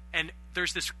 And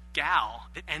there's this gal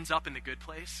that ends up in the good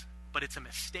place, but it's a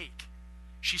mistake.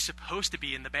 She's supposed to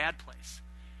be in the bad place.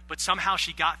 But somehow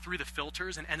she got through the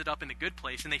filters and ended up in the good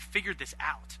place, and they figured this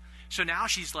out. So now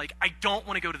she's like, I don't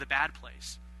want to go to the bad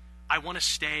place. I want to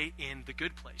stay in the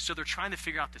good place. So they're trying to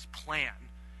figure out this plan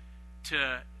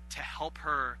to help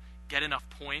her get enough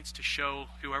points to show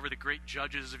whoever the great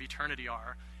judges of eternity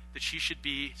are that she should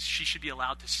be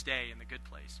allowed to stay in the good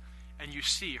place. And you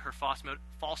see her false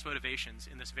motivations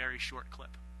in this very short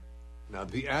clip. Now,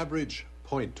 the average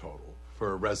point total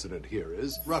for a resident here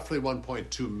is roughly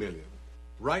 1.2 million.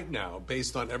 right now,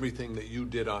 based on everything that you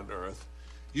did on earth,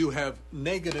 you have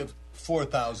negative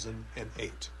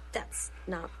 4,008. That's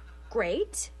not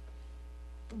great.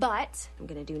 But I'm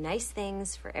going to do nice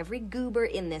things for every goober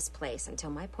in this place until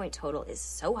my point total is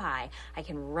so high I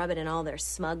can rub it in all their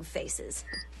smug faces.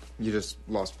 You just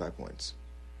lost 5 points.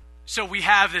 So we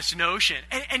have this notion,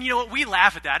 and you know what, we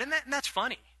laugh at that, and that's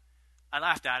funny. I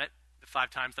laughed at it the 5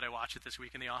 times that I watched it this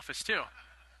week in the office too.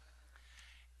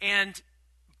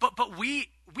 But we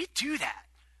do that.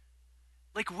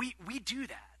 Like we do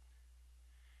that.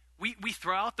 We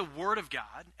throw out the Word of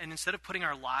God, and instead of putting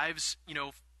our lives,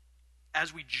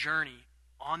 as we journey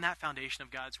on that foundation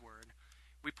of God's Word,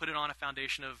 we put it on a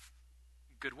foundation of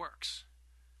good works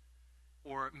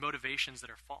or motivations that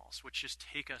are false, which just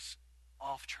take us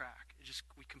off track.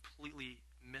 We completely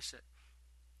miss it.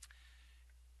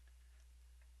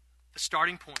 The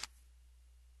starting point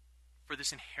for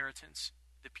this inheritance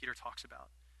that Peter talks about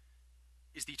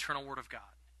is the eternal Word of God.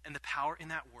 And the power in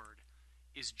that Word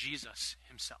is Jesus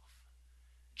himself.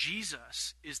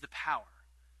 Jesus is the power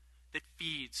that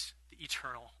feeds the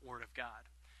eternal Word of God.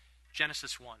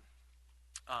 Genesis 1.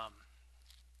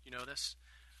 You know this?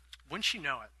 Wouldn't you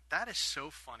know it? That is so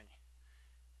funny.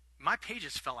 My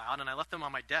pages fell out and I left them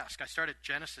on my desk. I started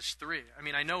Genesis 3. I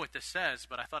mean, I know what this says,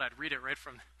 but I thought I'd read it right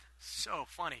from... So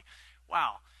funny.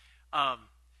 Wow.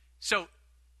 So,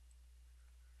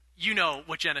 you know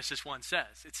what Genesis 1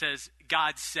 says. It says,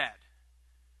 God said,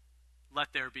 let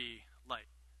there be light.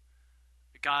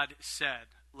 God said,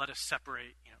 let us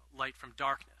separate, light from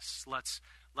darkness. Let's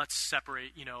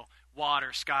separate,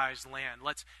 water, skies, land.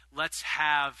 Let's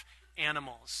have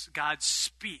animals. God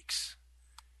speaks,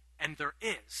 and there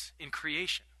is in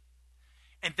creation.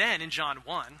 And then in John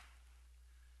 1, I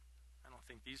don't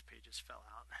think these pages fell out.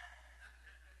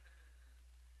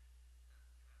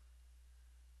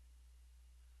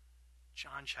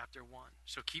 John chapter 1.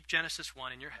 So keep Genesis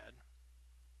 1 in your head.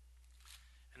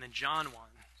 And then John 1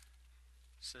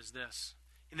 says this.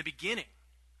 In the beginning,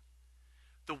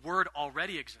 the Word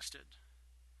already existed.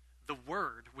 The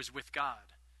Word was with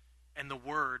God, and the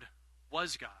Word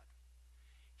was God.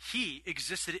 He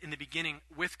existed in the beginning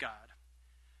with God.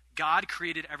 God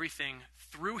created everything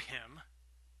through him,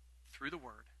 through the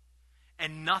Word,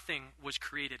 and nothing was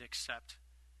created except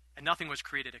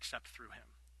through him.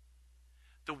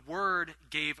 The Word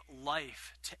gave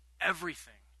life to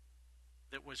everything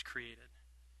that was created,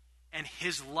 and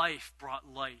his life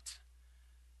brought light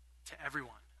to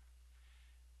everyone.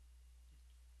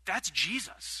 That's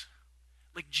Jesus.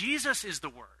 Like, Jesus is the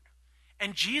Word,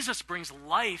 and Jesus brings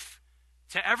life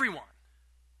to everyone.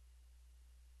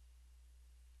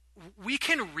 We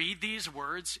can read these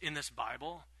words in this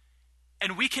Bible,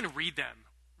 and we can read them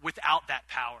without that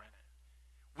power in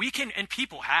it. We can, and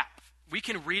people have. We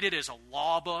can read it as a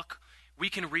law book. We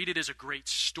can read it as a great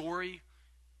story.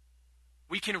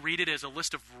 We can read it as a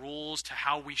list of rules to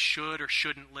how we should or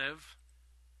shouldn't live.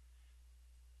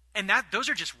 And those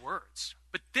are just words.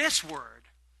 But this word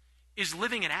is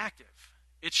living and active.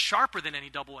 It's sharper than any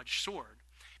double-edged sword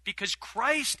because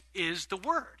Christ is the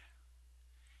Word.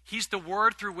 He's the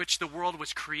Word through which the world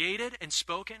was created and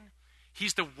spoken.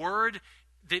 He's the Word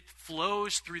that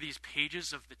flows through these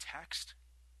pages of the text.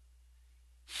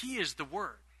 He is the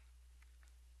Word.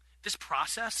 This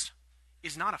process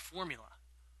is not a formula.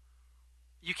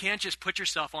 You can't just put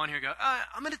yourself on here and go,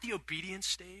 I'm at the obedience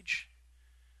stage.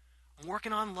 I'm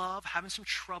working on love, having some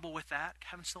trouble with that,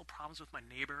 having still problems with my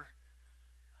neighbor,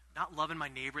 not loving my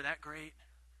neighbor that great.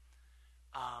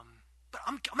 But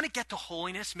I'm going to get to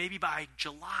holiness maybe by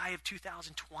July of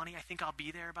 2020. I think I'll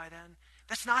be there by then.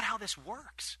 That's not how this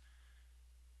works.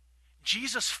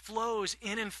 Jesus flows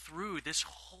in and through this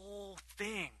whole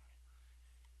thing.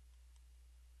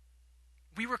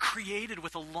 We were created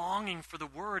with a longing for the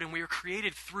Word, and we were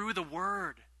created through the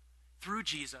Word, through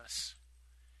Jesus.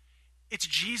 It's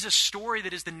Jesus' story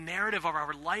that is the narrative of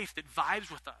our life that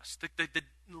vibes with us. The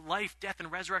life, death,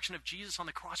 and resurrection of Jesus on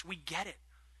the cross, we get it.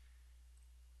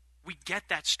 We get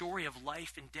that story of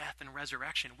life and death and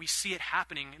resurrection. We see it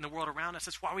happening in the world around us.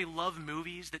 That's why we love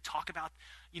movies that talk about,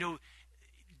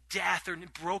 death or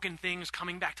broken things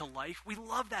coming back to life. We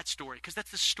love that story because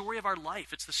that's the story of our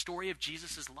life. It's the story of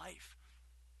Jesus' life.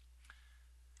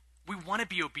 We want to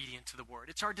be obedient to the Word.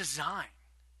 It's our design.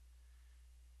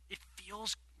 It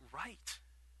feels right.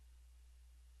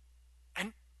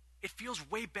 And it feels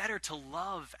way better to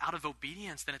love out of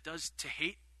obedience than it does to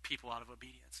hate people out of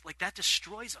obedience. Like, that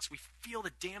destroys us. We feel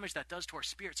the damage that does to our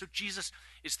spirit. So Jesus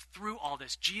is through all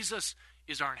this. Jesus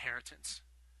is our inheritance.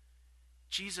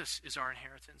 Jesus is our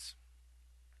inheritance.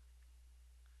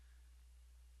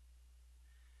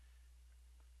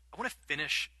 I want to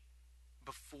finish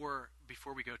before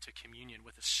we go to communion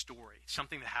with a story,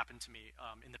 something that happened to me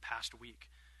in the past week,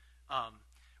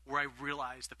 where I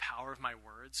realized the power of my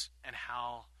words and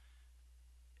how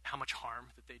much harm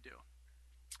that they do.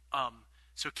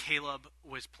 So Caleb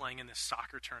was playing in this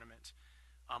soccer tournament,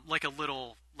 like a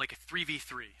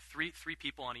 3v3, three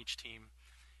people on each team,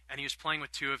 and he was playing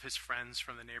with two of his friends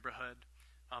from the neighborhood,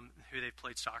 who they've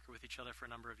played soccer with each other for a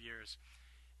number of years.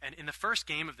 And in the first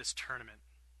game of this tournament,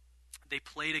 they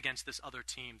played against this other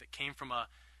team that came from a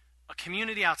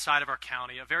community outside of our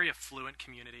county, a very affluent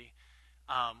community,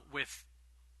 with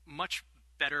much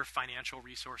better financial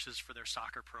resources for their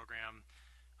soccer program,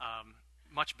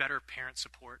 much better parent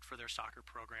support for their soccer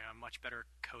program, much better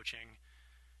coaching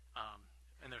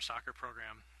in their soccer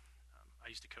program. I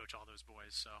used to coach all those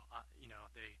boys, so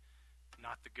they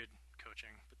not the good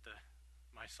coaching, but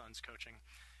my son's coaching,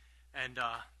 and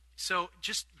so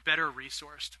just better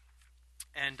resourced,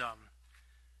 and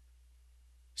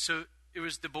so it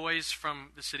was the boys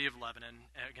from the city of Lebanon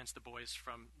against the boys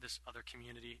from this other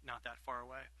community not that far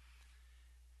away,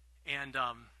 and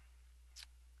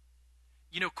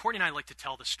Courtney and I like to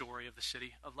tell the story of the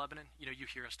city of Lebanon. You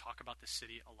hear us talk about the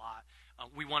city a lot.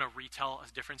 We want to retell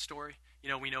a different story.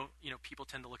 We know people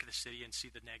tend to look at the city and see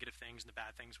the negative things and the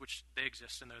bad things, which they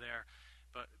exist and they're there.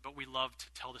 But we love to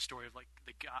tell the story of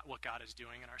what God is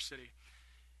doing in our city.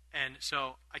 And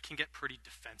so I can get pretty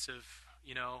defensive,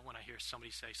 when I hear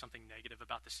somebody say something negative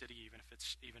about the city, even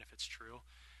if it's true.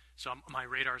 So my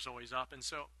radar's always up. And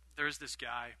so there's this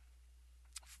guy,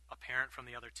 a parent from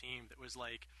the other team, that was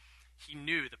like, he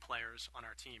knew the players on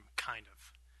our team, kind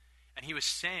of. And he was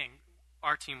saying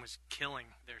our team was killing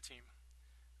their team.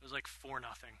 It was like 4-0.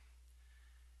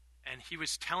 And he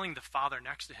was telling the father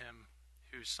next to him,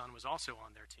 whose son was also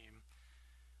on their team,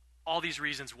 all these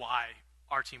reasons why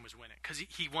our team was winning. Because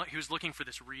he was looking for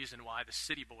this reason why the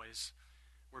city boys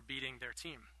were beating their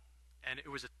team. And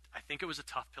I think it was a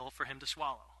tough pill for him to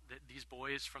swallow, that these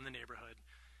boys from the neighborhood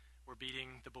were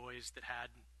beating the boys that had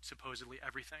supposedly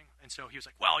everything. And so he was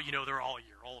like, well, they're all a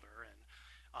year older.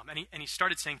 And he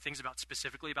started saying things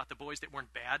specifically about the boys that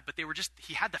weren't bad, but they were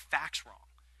he had the facts wrong.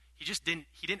 He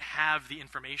didn't have the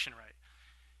information right.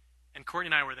 And Courtney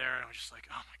and I were there, and I was just like,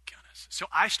 oh my goodness. So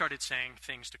I started saying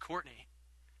things to Courtney,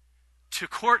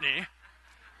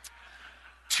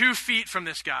 2 feet from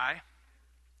this guy,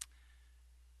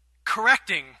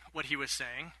 correcting what he was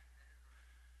saying,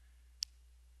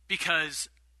 because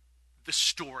the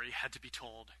story had to be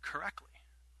told correctly.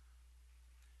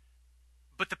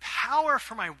 But the power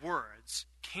for my words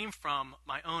came from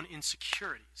my own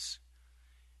insecurities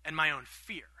and my own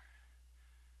fear,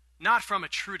 not from a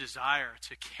true desire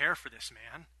to care for this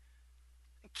man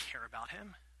and care about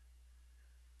him.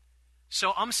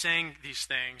 So I'm saying these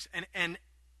things, and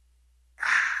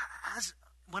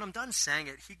when I'm done saying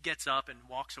it, he gets up and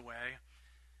walks away.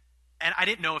 And I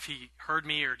didn't know if he heard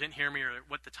me or didn't hear me or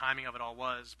what the timing of it all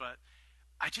was, but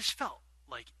I just felt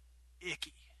like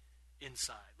icky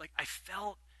inside. Like I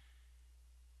felt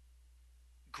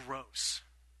gross.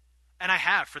 And I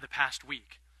have for the past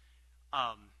week.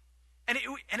 And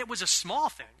it was a small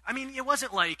thing. I mean, it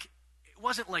wasn't like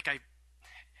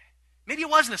maybe it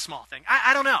wasn't a small thing.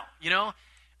 I don't know,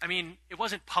 I mean, it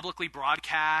wasn't publicly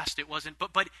broadcast. It wasn't,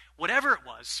 but whatever it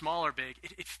was, small or big,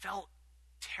 it felt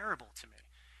terrible to me.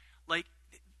 Like,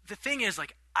 the thing is,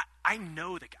 like, I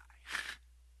know the guy.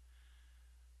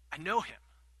 I know him.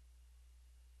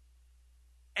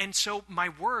 And so my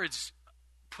words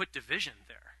put division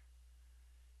there.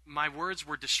 My words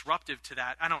were disruptive to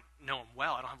that. I don't know him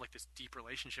well. I don't have, like, this deep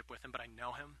relationship with him, but I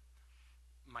know him.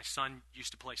 My son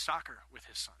used to play soccer with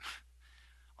his son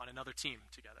on another team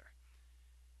together.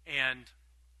 And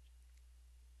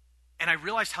I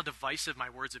realized how divisive my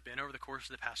words have been over the course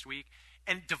of the past week,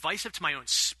 and divisive to my own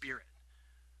spirit.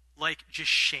 Like,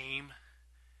 just shame.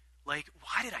 Like,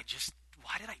 why did I do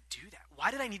that?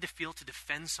 Why did I need to feel to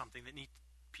defend something that needs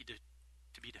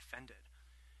to be defended?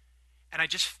 And I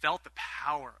just felt the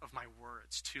power of my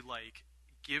words to, like,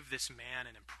 give this man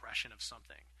an impression of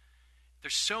something.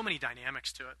 There's so many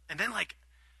dynamics to it. And then, like,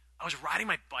 I was riding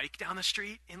my bike down the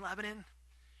street in Lebanon,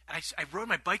 and I rode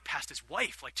my bike past his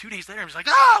wife, like, 2 days later. I was like,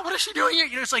 what is she doing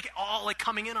here? It's like all, like,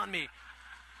 coming in on me.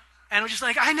 And I was just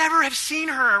like, I never have seen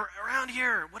her around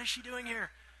here. What is she doing here?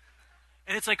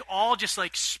 And it's, like, all just,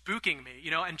 like, spooking me,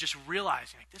 and just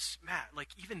realizing, like, this, Matt, like,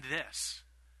 even this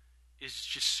is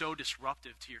just so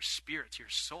disruptive to your spirit, to your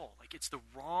soul. Like, it's the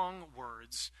wrong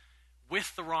words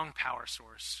with the wrong power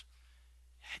source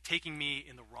taking me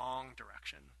in the wrong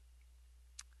direction.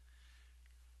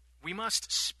 We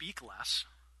must speak less,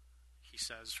 he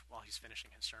says while he's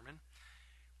finishing his sermon.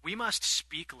 We must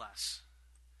speak less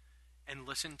and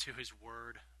listen to his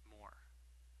word more.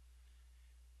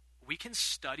 We can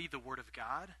study the word of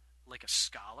God like a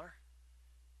scholar,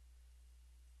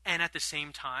 and at the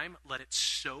same time, let it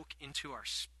soak into our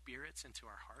spirits, into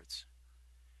our hearts.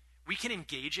 We can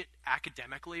engage it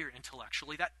academically or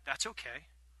intellectually. That's okay.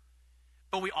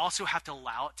 But we also have to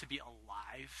allow it to be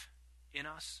alive in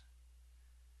us.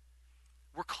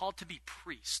 We're called to be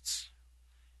priests,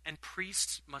 and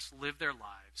priests must live their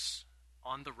lives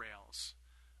on the rails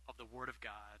of the Word of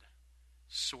God,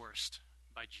 sourced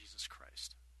by Jesus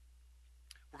Christ.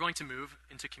 We're going to move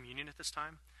into communion at this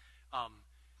time.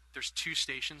 There's 2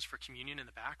 stations for communion in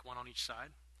the back, one on each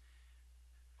side.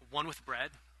 One with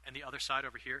bread, and the other side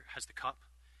over here has the cup.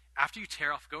 After you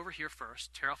go over here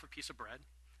first, tear off a piece of bread.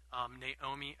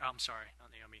 Naomi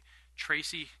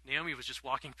was just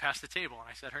walking past the table, and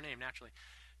I said her name naturally.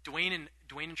 Dwayne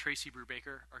and Tracy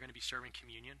Brubaker are going to be serving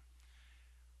communion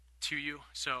to you.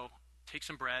 So take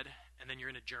some bread, and then you're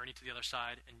going to journey to the other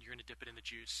side, and you're going to dip it in the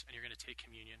juice, and you're going to take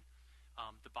communion,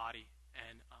 the body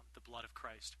and the blood of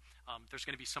Christ. There's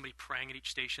going to be somebody praying at each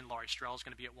station. Laurie Strell is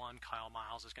going to be at one. Kyle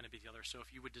Miles is going to be the other. So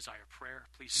if you would desire prayer,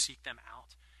 please seek them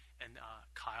out, and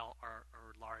Kyle or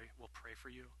Laurie will pray for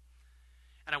you.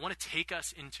 And I want to take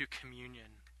us into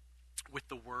communion with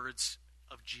the words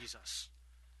of Jesus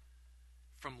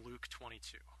from Luke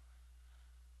 22.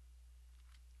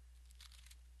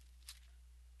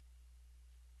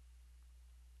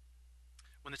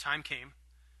 When the time came,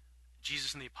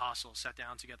 Jesus and the apostles sat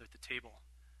down together at the table.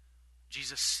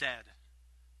 Jesus said,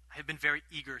 "I have been very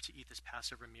eager to eat this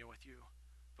Passover meal with you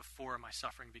before my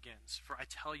suffering begins. For I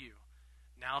tell you,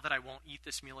 now that I won't eat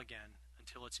this meal again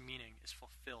until its meaning is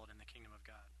fulfilled in the kingdom of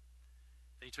God."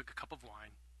 Then he took a cup of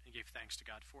wine and gave thanks to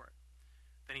God for it.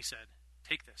 Then he said,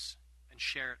 "Take this and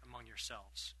share it among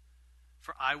yourselves.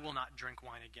 For I will not drink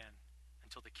wine again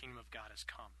until the kingdom of God has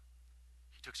come."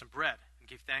 He took some bread and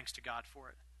gave thanks to God for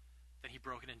it. Then he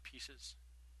broke it in pieces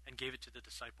and gave it to the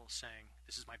disciples, saying,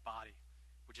 "This is my body,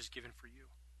 which is given for you.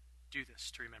 Do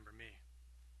this to remember me."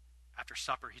 After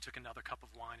supper, he took another cup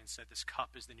of wine and said, "This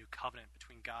cup is the new covenant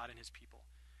between God and his people,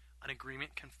 an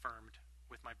agreement confirmed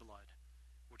with my blood,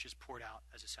 which is poured out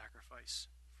as a sacrifice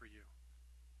for you."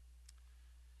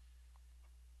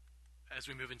 As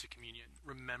we move into communion,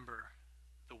 remember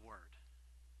the word.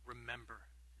 Remember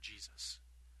Jesus.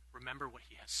 Remember what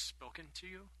he has spoken to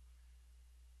you.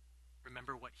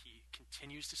 Remember what he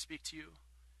continues to speak to you.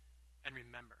 And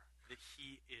remember that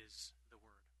he is the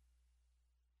word.